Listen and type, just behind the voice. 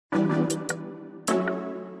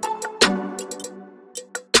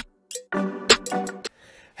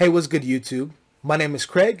Hey, what's good, YouTube? My name is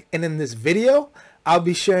Craig, and in this video, I'll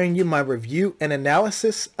be sharing you my review and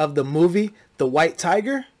analysis of the movie The White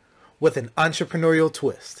Tiger with an entrepreneurial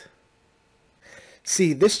twist.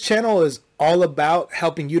 See, this channel is all about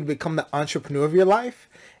helping you to become the entrepreneur of your life,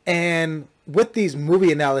 and with these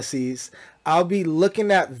movie analyses, I'll be looking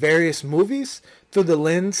at various movies through the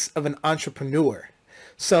lens of an entrepreneur.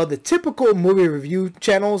 So the typical movie review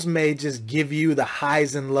channels may just give you the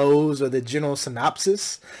highs and lows or the general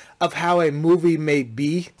synopsis of how a movie may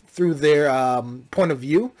be through their point of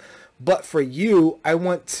view. But for you, I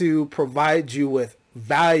want to provide you with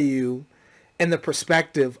value in the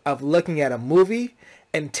perspective of looking at a movie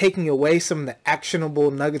and taking away some of the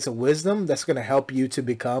actionable nuggets of wisdom that's going to help you to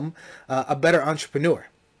become a better entrepreneur.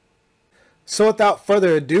 So without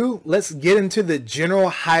further ado, let's get into the general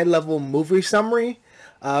high-level movie summary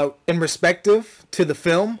in respective to the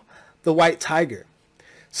film The White Tiger.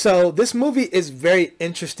 So this movie is very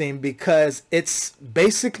interesting because it's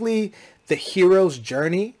basically the hero's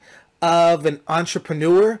journey of an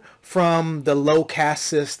entrepreneur from the low caste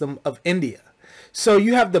system of India. So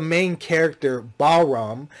you have the main character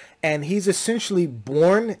Balram, and he's essentially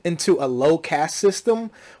born into a low caste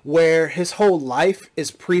system where his whole life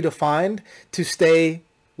is predefined to stay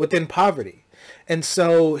within poverty. And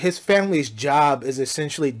so his family's job is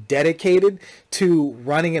essentially dedicated to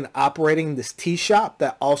running and operating this tea shop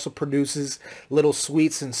that also produces little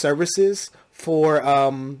sweets and services for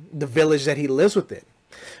the village that he lives within.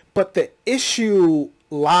 But the issue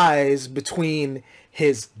lies between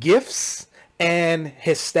his gifts and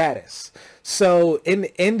his status. So in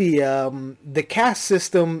India, the caste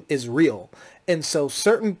system is real. And so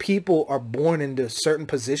certain people are born into certain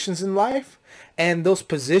positions in life, and those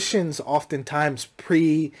positions oftentimes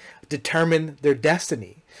predetermine their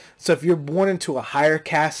destiny. So if you're born into a higher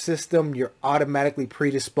caste system, you're automatically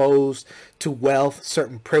predisposed to wealth,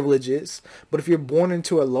 certain privileges. But if you're born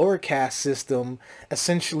into a lower caste system,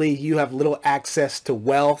 essentially you have little access to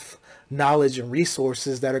wealth, knowledge, and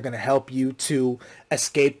resources that are going to help you to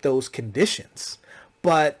escape those conditions.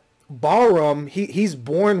 But Balram, he's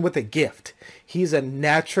born with a gift. He's a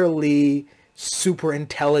naturally super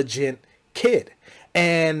intelligent kid,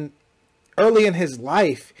 and early in his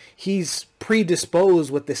life he's predisposed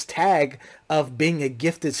with this tag of being a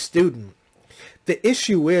gifted student. The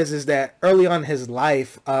issue is that early on in his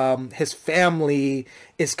life, his family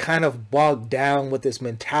is kind of bogged down with this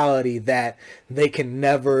mentality that they can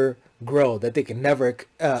never grow, that they can never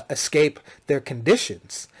escape their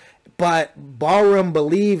conditions. But Balram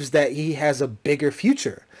believes that he has a bigger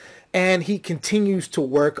future, and he continues to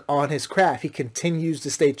work on his craft. He continues to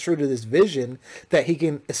stay true to this vision that he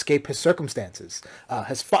can escape his circumstances.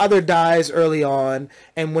 His father dies early on,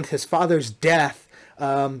 and with his father's death,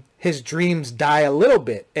 his dreams die a little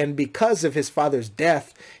bit. And because of his father's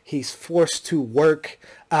death, he's forced to work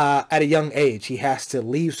at a young age. He has to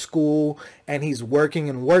leave school, and he's working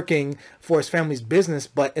and working for his family's business.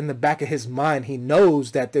 But in the back of his mind, he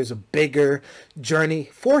knows that there's a bigger journey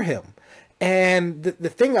for him. And the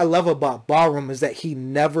thing I love about Balram is that he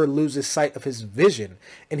never loses sight of his vision,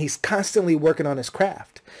 and he's constantly working on his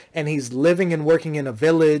craft. And he's living and working in a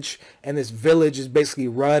village, and this village is basically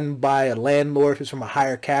run by a landlord who's from a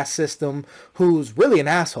higher caste system, who's really an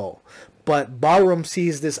asshole. But Balram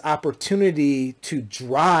sees this opportunity to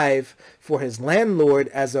drive for his landlord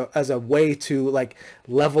as a way to like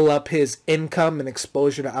level up his income and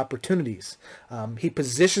exposure to opportunities. He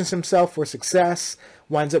positions himself for success,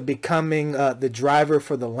 winds up becoming the driver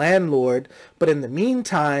for the landlord. But in the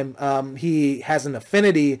meantime, he has an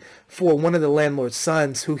affinity for one of the landlord's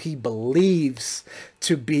sons, who he believes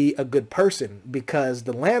to be a good person, because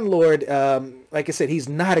the landlord, like I said, he's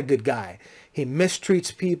not a good guy. He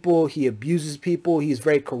mistreats people, he abuses people, he's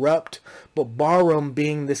very corrupt. But Balram,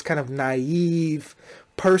 being this kind of naive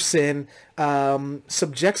person,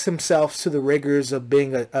 subjects himself to the rigors of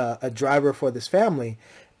being a driver for this family.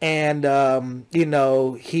 And, you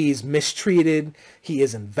know, he's mistreated, he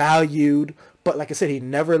isn't valued. But like I said, he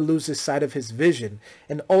never loses sight of his vision.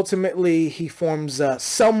 And ultimately, he forms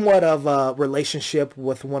somewhat of a relationship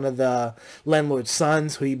with one of the landlord's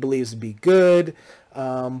sons, who he believes to be good.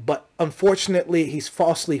 But unfortunately, he's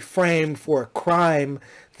falsely framed for a crime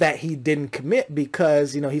that he didn't commit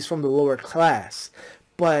because, you know, he's from the lower class.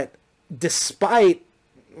 But despite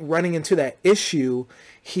running into that issue,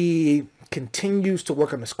 he continues to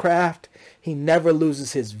work on his craft. He never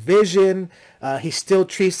loses his vision. He still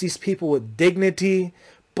treats these people with dignity.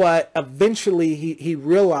 But eventually, he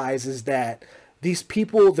realizes that these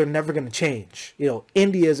people, they're never going to change. You know,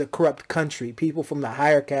 India is a corrupt country. People from the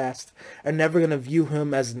higher caste are never going to view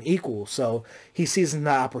him as an equal. So he sees an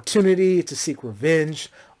opportunity to seek revenge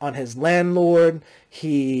on his landlord.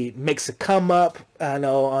 He makes a come up,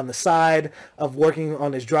 on the side of working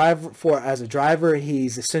on his as a driver.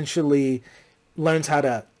 He's essentially learns how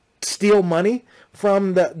to steal money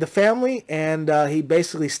from the family, and he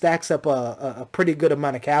basically stacks up a pretty good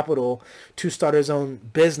amount of capital to start his own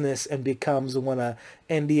business and becomes one of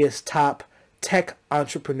India's top tech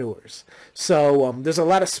entrepreneurs. So there's a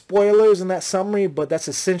lot of spoilers in that summary, but that's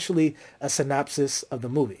essentially a synopsis of the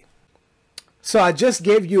movie. So I just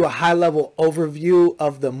gave you a high-level overview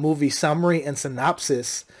of the movie summary and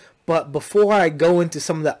synopsis, but before I go into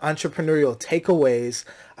some of the entrepreneurial takeaways,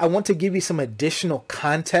 I want to give you some additional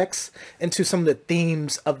context into some of the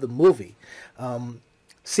themes of the movie.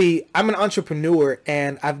 See, I'm an entrepreneur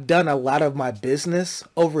and I've done a lot of my business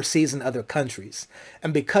overseas in other countries.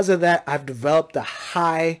 And because of that, I've developed a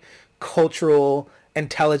high cultural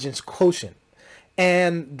intelligence quotient.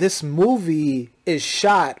 And this movie is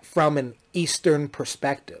shot from an Eastern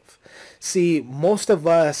perspective. See, most of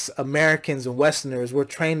us Americans and Westerners, we're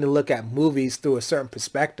trained to look at movies through a certain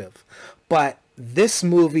perspective. But this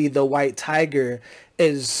movie, The White Tiger,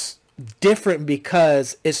 is different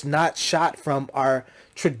because it's not shot from our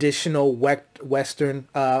traditional Western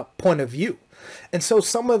point of view. And so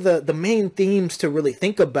some of the main themes to really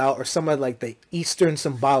think about are some of like the Eastern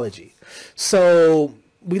symbology. So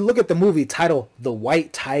we look at the movie title, The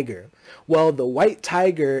White Tiger. Well, the white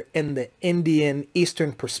tiger in the Indian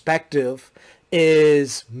Eastern perspective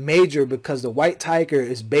is major because the white tiger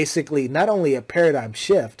is basically not only a paradigm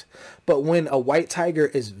shift, but when a white tiger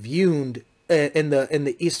is viewed in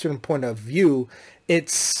the Eastern point of view,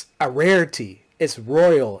 it's a rarity, it's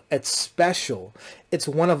royal, it's special, it's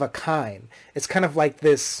one of a kind. It's kind of like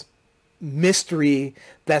this mystery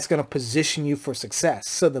that's going to position you for success.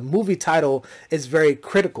 So the movie title is very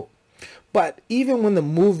critical. But even when the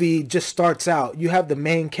movie just starts out, you have the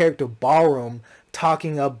main character Ballroom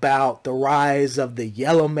talking about the rise of the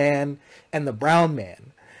yellow man and the brown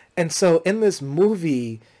man. And so in this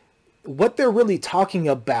movie, what they're really talking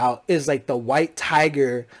about is like the white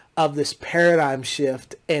tiger of this paradigm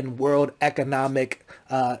shift in world economic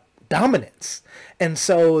dominance. And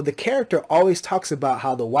so the character always talks about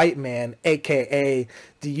how the white man, aka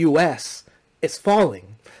the US, is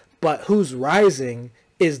falling, but who's rising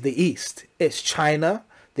is the East. It's China,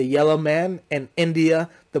 the yellow man, and India,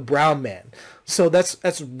 the brown man. So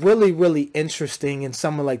that's really, really interesting in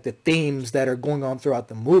some of like the themes that are going on throughout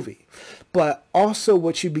the movie. But also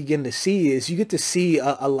what you begin to see is you get to see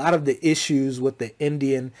a lot of the issues with the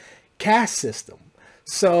Indian caste system.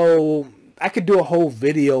 So I could do a whole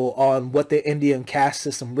video on what the Indian caste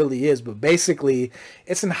system really is, but basically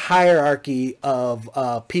it's a hierarchy of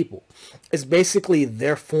people. It's basically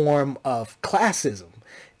their form of classism.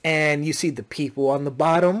 And you see the people on the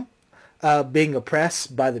bottom being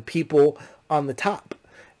oppressed by the people on the top.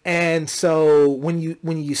 And so when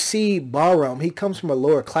you see Ballroom, he comes from a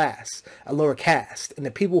lower class, a lower caste, and the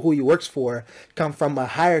people who he works for come from a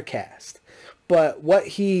higher caste. But what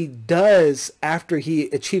he does after he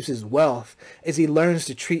achieves his wealth is he learns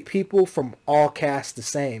to treat people from all castes the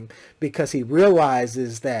same, because he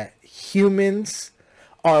realizes that humans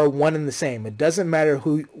are one and the same. It doesn't matter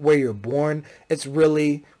where you're born, it's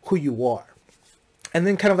really who you are. And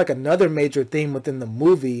then kind of like another major theme within the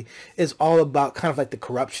movie is all about kind of like the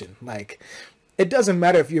corruption. Like, it doesn't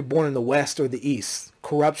matter if you're born in the West or the East.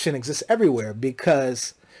 Corruption exists everywhere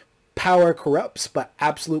because power corrupts, but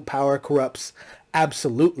absolute power corrupts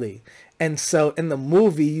absolutely. And so in the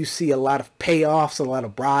movie, you see a lot of payoffs, a lot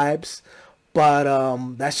of bribes, but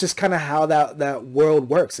that's just kind of how that world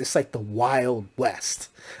works. It's like the Wild West,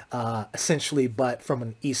 essentially, but from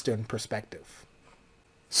an Eastern perspective.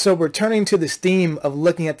 So returning to this theme of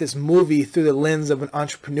looking at this movie through the lens of an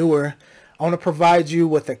entrepreneur, I want to provide you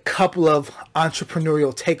with a couple of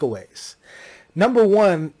entrepreneurial takeaways. Number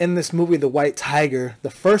one, in this movie, The White Tiger, the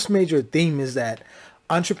first major theme is that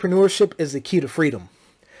entrepreneurship is the key to freedom.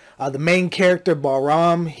 The main character,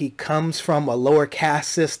 Ballroom, he comes from a lower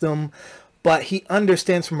caste system, but he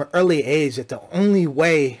understands from an early age that the only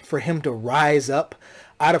way for him to rise up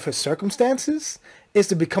out of his circumstances is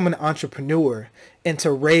to become an entrepreneur and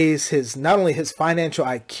to raise his, not only his financial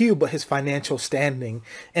IQ, but his financial standing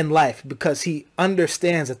in life, because he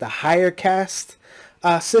understands that the higher caste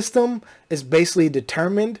system is basically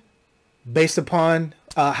determined based upon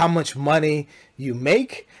how much money you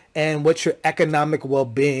make and what your economic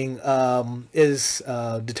well-being is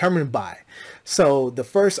determined by. So the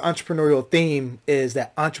first entrepreneurial theme is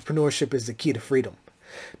that entrepreneurship is the key to freedom.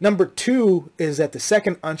 Number two is that the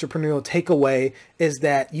second entrepreneurial takeaway is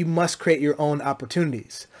that you must create your own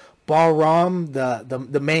opportunities. Balram,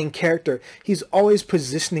 the main character, he's always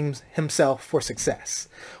positioning himself for success.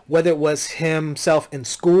 Whether it was himself in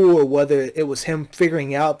school or whether it was him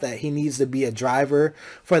figuring out that he needs to be a driver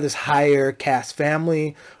for this higher caste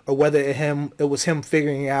family, or whether it was him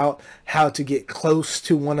figuring out how to get close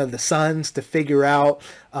to one of the sons to figure out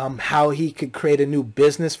how he could create a new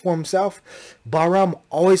business for himself. Balram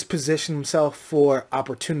always positioned himself for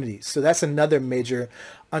opportunities. So that's another major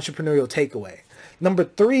entrepreneurial takeaway. Number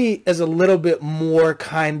three is a little bit more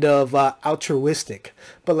kind of altruistic.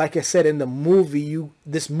 But like I said in the movie,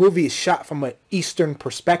 this movie is shot from an Eastern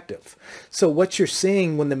perspective. So what you're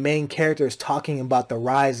seeing when the main character is talking about the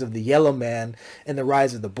rise of the yellow man and the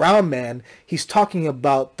rise of the brown man, he's talking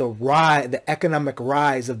about the economic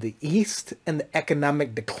rise of the East and the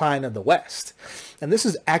economic decline of the West. And this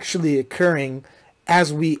is actually occurring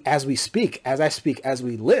as we speak, as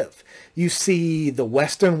we live. You see the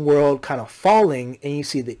Western world kind of falling, and you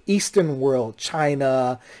see the Eastern world,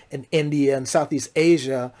 China and India and Southeast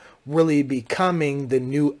Asia, really becoming the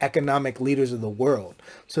new economic leaders of the world.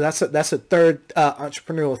 So that's a third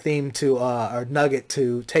entrepreneurial theme or nugget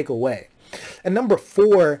to take away. And number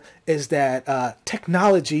four is that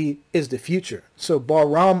technology is the future. So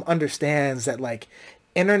Balram understands that like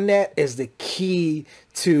internet is the key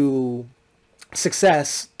to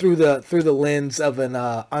success through the lens of an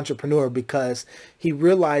entrepreneur, because he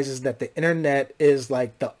realizes that the internet is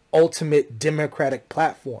like the ultimate democratic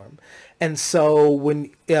platform. And so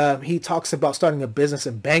when he talks about starting a business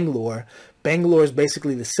in Bangalore is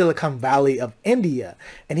basically the Silicon Valley of India,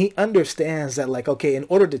 and he understands that like, okay, in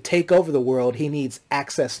order to take over the world, he needs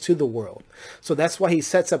access to the world. So that's why he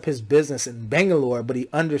sets up his business in Bangalore, but he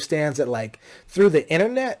understands that like through the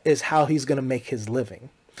internet is how he's going to make his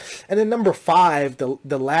living. And then number five,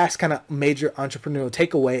 the last kind of major entrepreneurial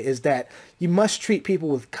takeaway is that you must treat people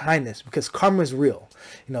with kindness, because karma is real.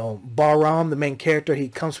 You know, Balram, the main character, he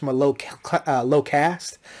comes from a low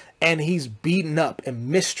caste, and he's beaten up and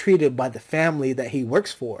mistreated by the family that he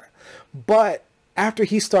works for. But after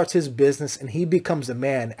he starts his business and he becomes a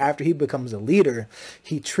man, after he becomes a leader,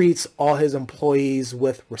 he treats all his employees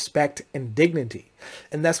with respect and dignity.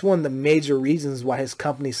 And that's one of the major reasons why his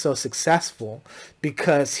company is so successful,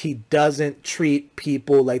 because he doesn't treat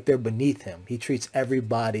people like they're beneath him. He treats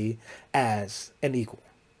everybody as an equal.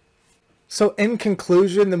 So in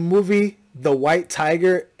conclusion, the movie The White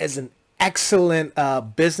Tiger is an excellent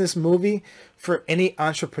business movie for any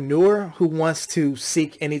entrepreneur who wants to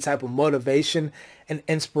seek any type of motivation and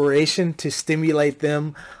inspiration to stimulate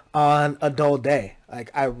them on a dull day.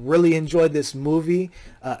 Like, I really enjoyed this movie.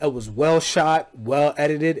 It was well shot, well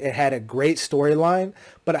edited. It had a great storyline,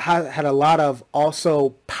 but it had a lot of also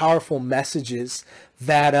powerful messages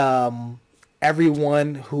that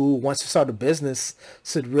everyone who wants to start a business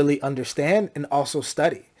should really understand and also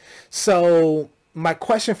study. So my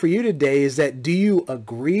question for you today is that, do you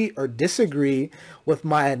agree or disagree with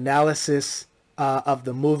my analysis of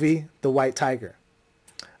the movie The White Tiger?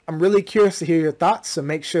 I'm really curious to hear your thoughts, so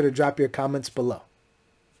make sure to drop your comments below.